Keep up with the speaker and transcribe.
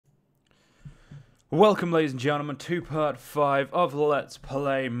Welcome, ladies and gentlemen, to part 5 of Let's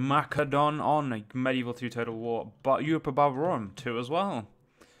Play Makedonia on a Medieval 2 Total War, but Europa Barbarorum 2 as well.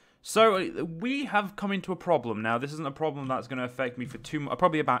 So, we have come into a problem now. This isn't a problem that's going to affect me for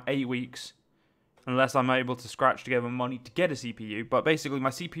probably about 8 weeks, unless I'm able to scratch together money to get a CPU. But basically,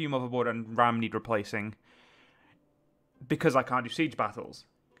 my CPU, motherboard, and RAM need replacing because I can't do siege battles.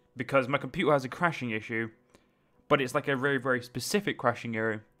 Because my computer has a crashing issue, but it's like a very, very specific crashing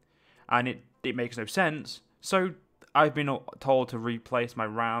issue, and it makes no sense. So I've been told to replace my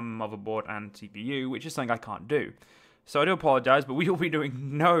RAM, motherboard, and CPU, which is something I can't do. So I do apologize, but we will be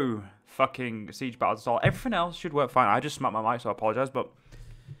doing no fucking siege battles at all. Everything else should work fine. I just smacked my mic, so I apologize. But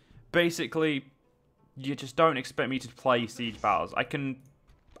basically, you just don't expect me to play siege battles.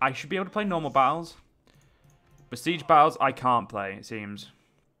 I should be able to play normal battles, but siege battles I can't play. It seems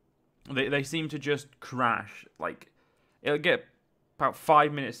they seem to just crash. Like it'll get about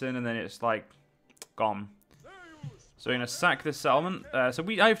 5 minutes in, and then it's like gone. So we're gonna sack this settlement.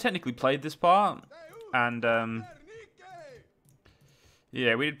 I've technically played this part, and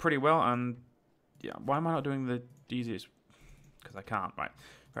yeah, we did pretty well. And yeah, why am I not doing the easiest? Because I can't. Right,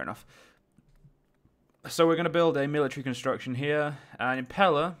 fair enough. So we're gonna build a military construction here, and in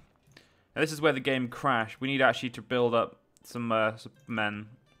Pella. Now this is where the game crashed. We need actually to build up some men.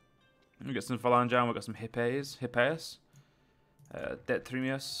 We got some Phalangian, we got some Hippeus.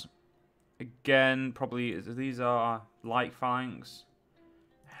 Detrimius. Again, probably these are light phalanx.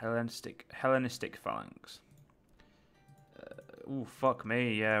 Hellenistic phalanx. Ooh, fuck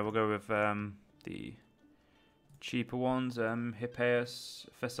me. Yeah, we'll go with the cheaper ones. Hippeus,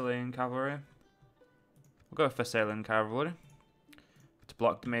 Thessalian cavalry. We'll go with Thessalian cavalry to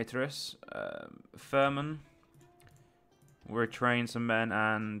block Demetrius. Furman. We'll retrain some men,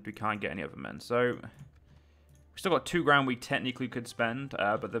 and we can't get any other men. So we still got 2 grand we technically could spend,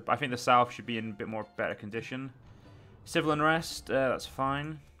 but I think the south should be in a bit more better condition. Civil unrest, that's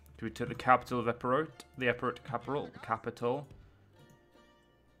fine. We took the capital of Epirot, the Epirot capital.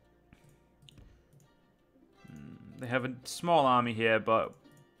 They have a small army here, but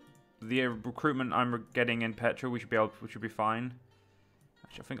the recruitment I'm getting in Petra, we should be fine.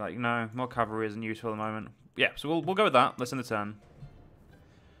 Actually, I think like no more cavalry isn't useful at the moment. Yeah, so we'll go with that. Let's end the turn.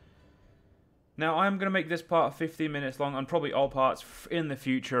 Now, I'm going to make this part 15 minutes long, and probably all parts in the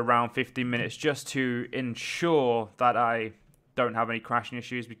future around 15 minutes, just to ensure that I don't have any crashing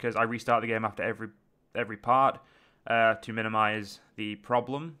issues, because I restart the game after every part to minimize the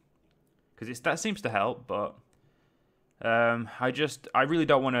problem, because that seems to help, but I really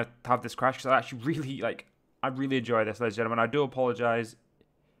don't want to have this crash, because I really enjoy this, ladies and gentlemen. I do apologize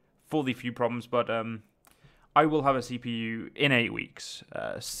for the few problems, but I will have a CPU in 8 weeks.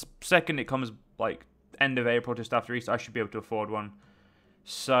 Second it comes like end of April, just after Easter, I should be able to afford one.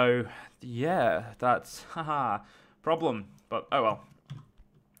 So yeah, that's problem. But oh well.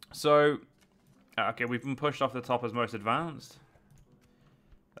 So okay, we've been pushed off the top as most advanced.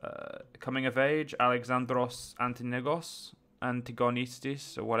 Coming of age, Alexandros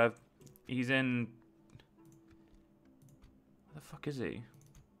Antigonistis, or whatever. He's in. Where the fuck is he?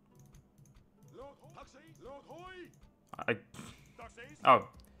 Oh,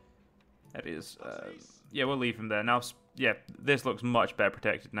 that is. Yeah, we'll leave him there now. Yeah, this looks much better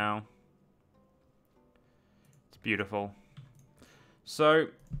protected now. It's beautiful. So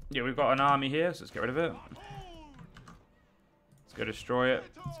yeah, we've got an army here, so let's get rid of it. Let's go destroy it.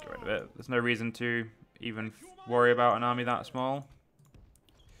 Let's get rid of it. There's no reason to even worry about an army that small.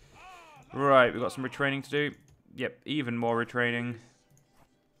 Right, we've got some retraining to do. Yep, even more retraining.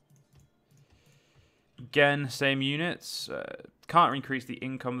 Again, same units. Can't increase the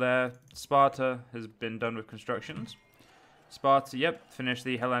income there. Sparta has been done with constructions. Sparta, yep, finished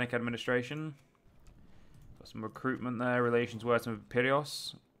the Hellenic administration. Got some recruitment there. Relations working with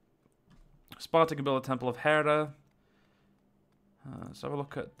Pyrrhos. Sparta can build a temple of Hera. Let's have a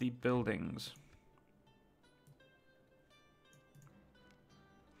look at the buildings.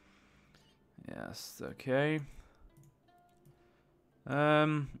 Yes, okay.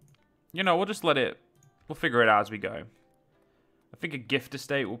 You know, we'll just let it. We'll figure it out as we go. I think a gift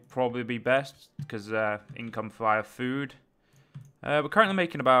estate will probably be best, because income via food. We're currently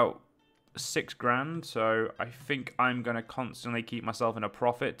making about 6 grand, so I think I'm going to constantly keep myself in a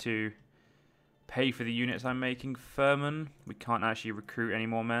profit to pay for the units I'm making. Furman, we can't actually recruit any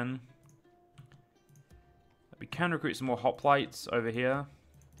more men. We can recruit some more hoplites over here,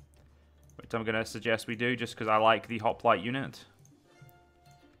 which I'm going to suggest we do, just because I like the hoplite unit.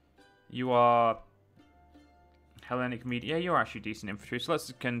 You are Hellenic media. Yeah, you're actually decent infantry. So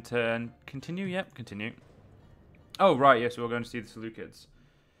let's continue. Yep, continue. Oh, right. Yes, we're going to see the Seleucids.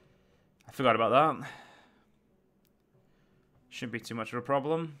 I forgot about that. Shouldn't be too much of a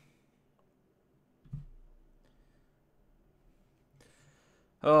problem.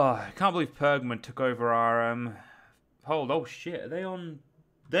 Oh, I can't believe Pergamon took over our hold. Oh shit, are they on?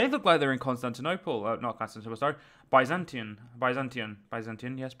 They look like they're in Constantinople. Not Constantinople, sorry. Byzantian.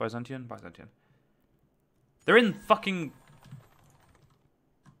 Yes, Byzantian. They're in fucking...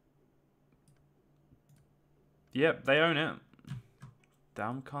 Yep, they own it.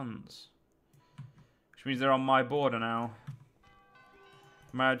 Damn cunts. Which means they're on my border now.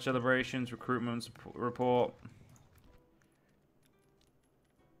 Marriage celebrations, recruitment report.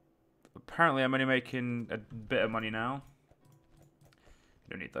 Apparently I'm only making a bit of money now.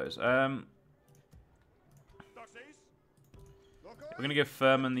 Don't need those. We're gonna give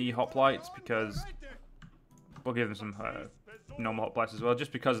Furman the hoplites because we'll give them some normal hoplites as well,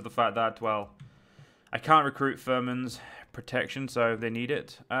 just because of the fact that, well, I can't recruit Furman's protection, so they need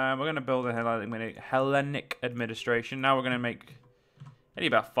it. We're gonna build a Hellenic administration. Now we're gonna make only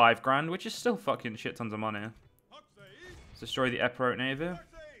about 5 grand, which is still fucking shit tons of money. Let's destroy the Epirote Navy.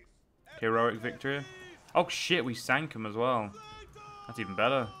 Heroic victory. Oh shit, we sank them as well. That's even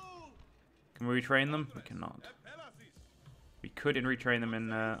better. Can we retrain them? We cannot. We could retrain them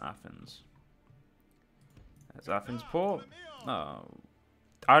in Athens. There's Athens port. Oh.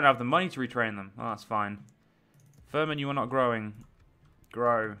 I don't have the money to retrain them. Oh, that's fine. Furman, you are not growing.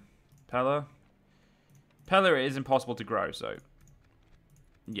 Grow. Pella. Pella, it is impossible to grow, so...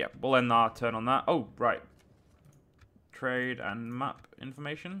 yeah, we'll end our turn on that. Oh, right. Trade and map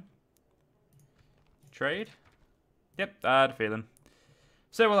information. Trade. Yep, I had a feeling.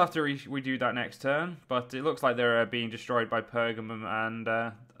 So we'll have to redo that next turn, but it looks like they're being destroyed by Pergamum and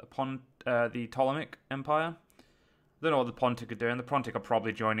the Ptolemaic Empire. I don't know what the Pontic are doing. The Pontic are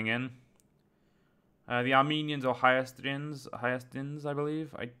probably joining in. The Armenians or Hyastians, I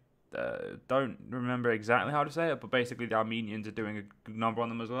believe. I don't remember exactly how to say it, but basically the Armenians are doing a good number on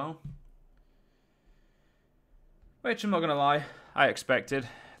them as well. Which, I'm not going to lie, I expected.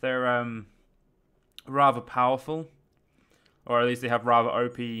 They're rather powerful. Or at least they have rather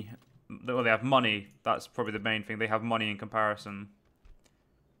OP... well, they have money. That's probably the main thing. They have money in comparison.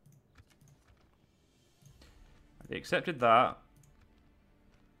 They accepted that.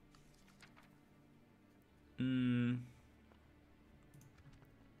 How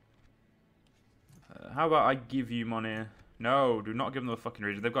about I give you money? No, do not give them the fucking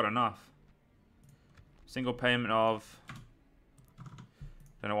region. They've got enough. Single payment of...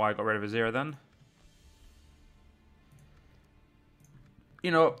 don't know why I got rid of a 0 then. You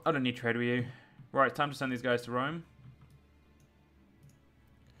know, I don't need trade with you. Right, time to send these guys to Rome.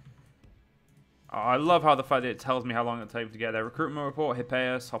 Oh, I love how the fact that it tells me how long it'll take to get there. Recruitment report,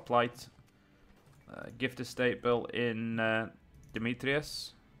 Hippeus, Hoplite. Gift estate built in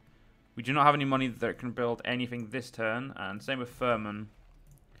Demetrius. We do not have any money that can build anything this turn, and same with Furman.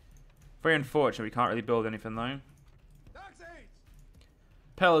 Very unfortunate, we can't really build anything though.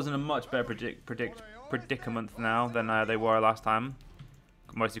 Pella's in a much better predicament now than they were last time.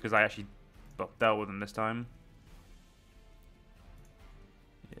 Mostly because I actually dealt with them this time.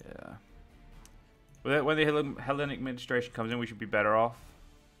 Yeah. When the Hellenic administration comes in, we should be better off.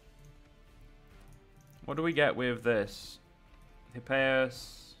 What do we get with this?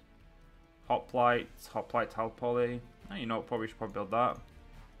 Hippeus, Hoplite Talpoly. Oh, you know what? Probably should build that.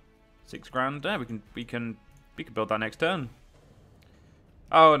 6 grand. Yeah, we can build that next turn.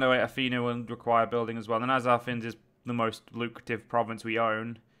 Oh no, wait, Athena will require building as well. And as Athens is the most lucrative province we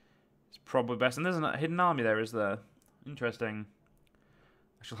own, it's probably best. And there's a hidden army there, is there? Interesting.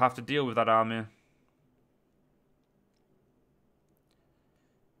 I shall have to deal with that army.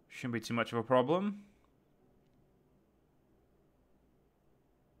 Shouldn't be too much of a problem.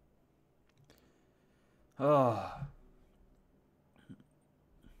 Oh.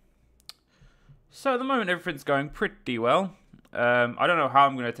 So at the moment everything's going pretty well. I don't know how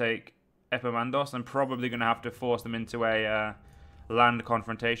I'm going to take Epaminondas. I'm probably going to have to force them into a land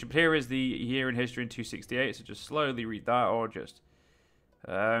confrontation. But here is the year in history in 268, so just slowly read that, or just...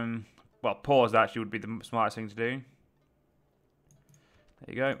 well, pause actually would be the smartest thing to do.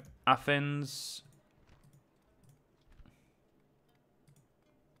 There you go. Athens.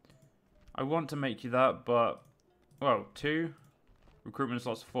 I want to make you that, but... whoa, 2. Recruitment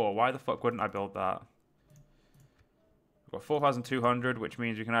slots 4. Why the fuck wouldn't I build that? We've got 4,200, which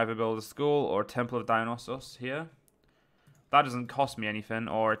means we can either build a school or a Temple of Dionysos here. That doesn't cost me anything.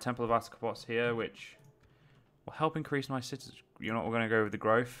 Or a Temple of Asclepios here, which will help increase my cities. You know what, we're going to go with the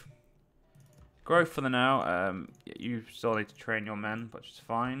growth. Growth for the now. You still need to train your men, but it's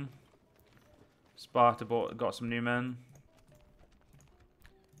fine. Sparta got some new men.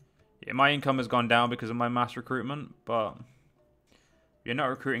 Yeah, my income has gone down because of my mass recruitment, but you're not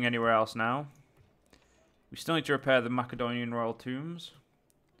recruiting anywhere else now. We still need to repair the Macedonian royal tombs,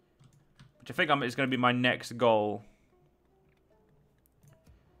 which I think is going to be my next goal.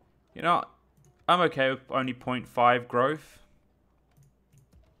 You know, I'm okay with only 0.5 growth.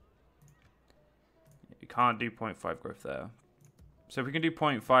 You can't do 0.5 growth there. So if we can do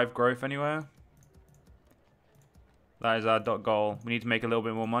 0.5 growth anywhere, that is our goal. We need to make a little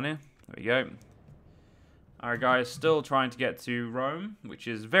bit more money. There we go. Alright guys, still trying to get to Rome, which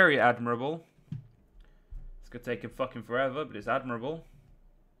is very admirable. It's going to take him fucking forever, but it's admirable.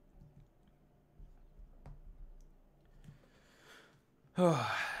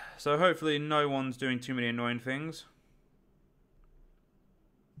 So hopefully no one's doing too many annoying things.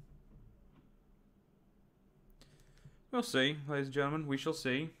 We'll see, ladies and gentlemen. We shall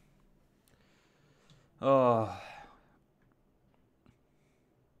see. Oh.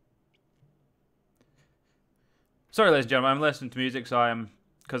 Sorry, ladies and gentlemen. I'm listening to music, so I am,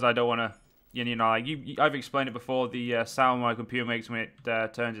 because I don't want to. You know, like I've explained it before. The sound my computer makes when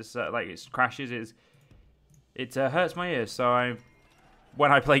it turns its like it crashes it hurts my ears. So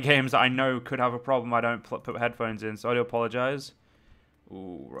when I play games that I know could have a problem, I don't put headphones in. So I do apologize.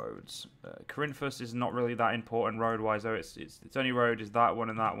 Ooh, roads. Corinthus is not really that important road-wise, though. Its only road is that one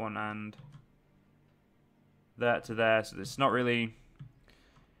and there to there. So it's not really.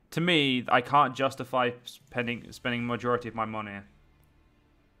 To me, I can't justify spending majority of my money.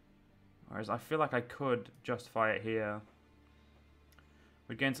 Whereas I feel like I could justify it here.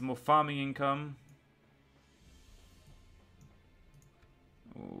 We'd gain some more farming income.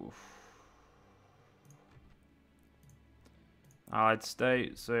 Oof. Allied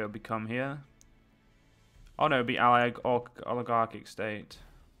state, so it'll become here. Oh no, it'll be allied or oligarchic state.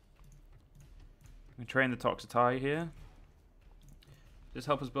 We train the Toxotai here. Does this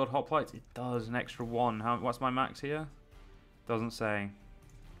help us build hoplites? It does, an extra 1. What's my max here? Doesn't say.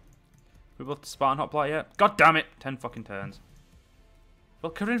 We built the Spartan hoplite yet? God damn it! 10 fucking turns.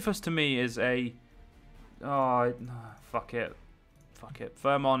 Well, Corinthus to me is a... Oh, fuck it. Fuck it.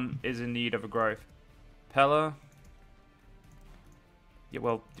 Vermont is in need of a growth. Pella. Yeah,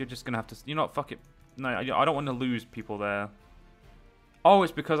 well, you're just going to have to... You know what? Fuck it. No, I don't want to lose people there. Oh,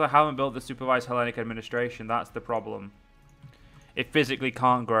 it's because I haven't built the supervised Hellenic administration. That's the problem. It physically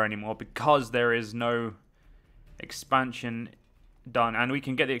can't grow anymore because there is no expansion done. And we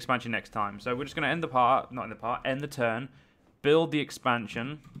can get the expansion next time. So we're just going to end the part... Not end the part. End the turn. Build the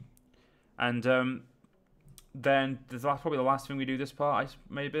expansion. And then that's probably the last thing we do this part,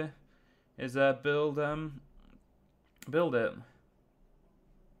 maybe. Is build it.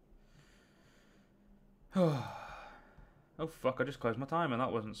 Oh fuck, I just closed my timer.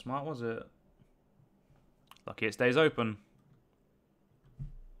 That wasn't smart, was it? Lucky it stays open.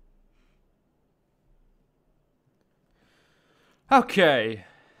 Okay,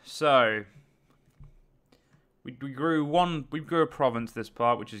 so we grew a province this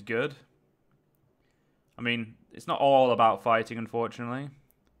part, which is good. I mean, it's not all about fighting, unfortunately.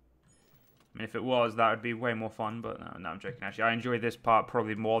 I mean, if it was, that would be way more fun, but no, I'm joking. Actually, I enjoy this part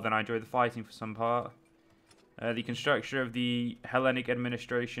probably more than I enjoy the fighting for some part. The construction of the Hellenic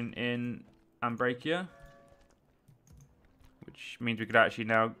administration in Ambracia, which means we could actually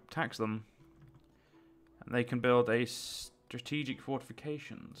now tax them. And they can build a strategic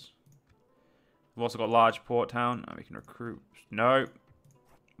fortifications. We've also got large port town, and we can recruit. No.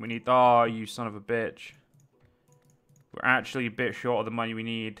 We need... Oh, you son of a bitch. We're actually a bit short of the money we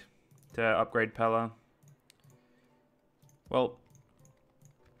need to upgrade Pella. Well...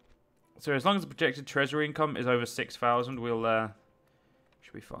 So as long as the projected treasury income is over 6,000, we'll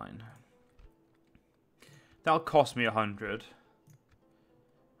should be fine. That'll cost me 100.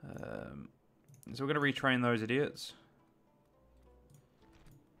 So we're going to retrain those idiots.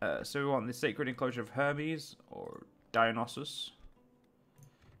 So we want the sacred enclosure of Hermes or Dionysus.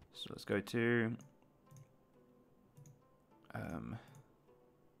 So let's go to...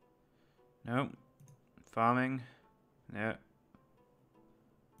 no. Farming. No.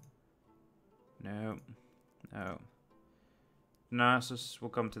 No. No. Dionysus will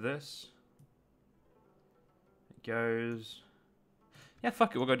come to this. It goes... Yeah,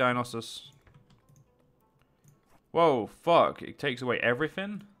 fuck it, we'll go Dionysus. Whoa, fuck. It takes away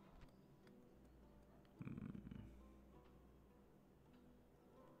everything?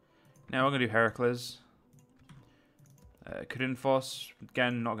 Now we're going to do Heracles. Corinthos,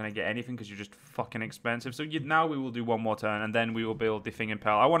 again, not going to get anything because you're just fucking expensive. So now we will do one more turn, and then we will build the thing in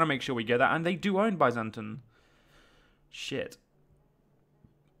Pella. I want to make sure we get that, and they do own Byzantium. Shit.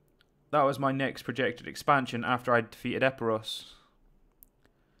 That was my next projected expansion after I defeated Epirus.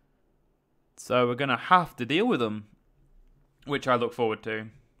 So we're going to have to deal with them. Which I look forward to.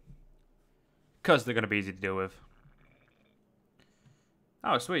 Because they're going to be easy to deal with.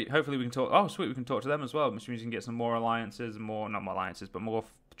 Oh, sweet. Hopefully we can talk... Oh, sweet. We can talk to them as well. Which means we can get some more alliances. More... Not more alliances, but more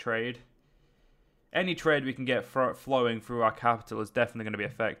trade. Any trade we can get flowing through our capital is definitely going to be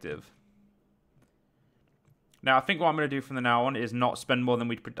effective. Now, I think what I'm going to do from the now on is not spend more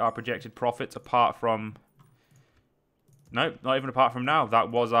than our projected profits apart from... Nope, not even apart from now.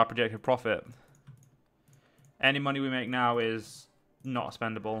 That was our projected profit. Any money we make now is not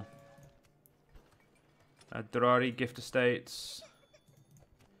spendable. Durari, gift estates.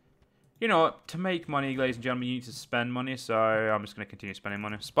 You know what? To make money, ladies and gentlemen, you need to spend money. So I'm just going to continue spending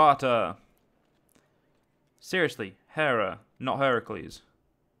money. Sparta. Seriously, Hera, not Heracles.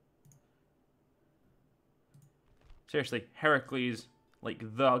 Seriously, Heracles, like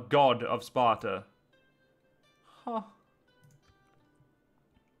the god of Sparta. Huh.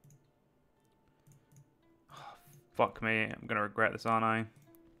 Oh, fuck me, I'm gonna regret this, aren't I?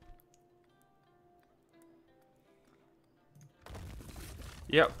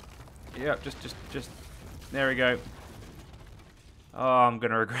 Yep, just, there we go. Oh, I'm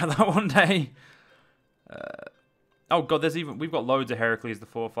gonna regret that one day. Oh god, we've got loads of Heracles, the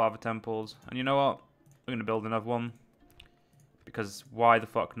Forefather temples. And you know what? We're gonna build another one. Because why the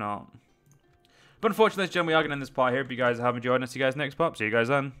fuck not? But unfortunately, ladies and gentlemen, we are going to end this part here. If you guys have enjoyed, and I'll see you guys next part. See you guys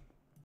then.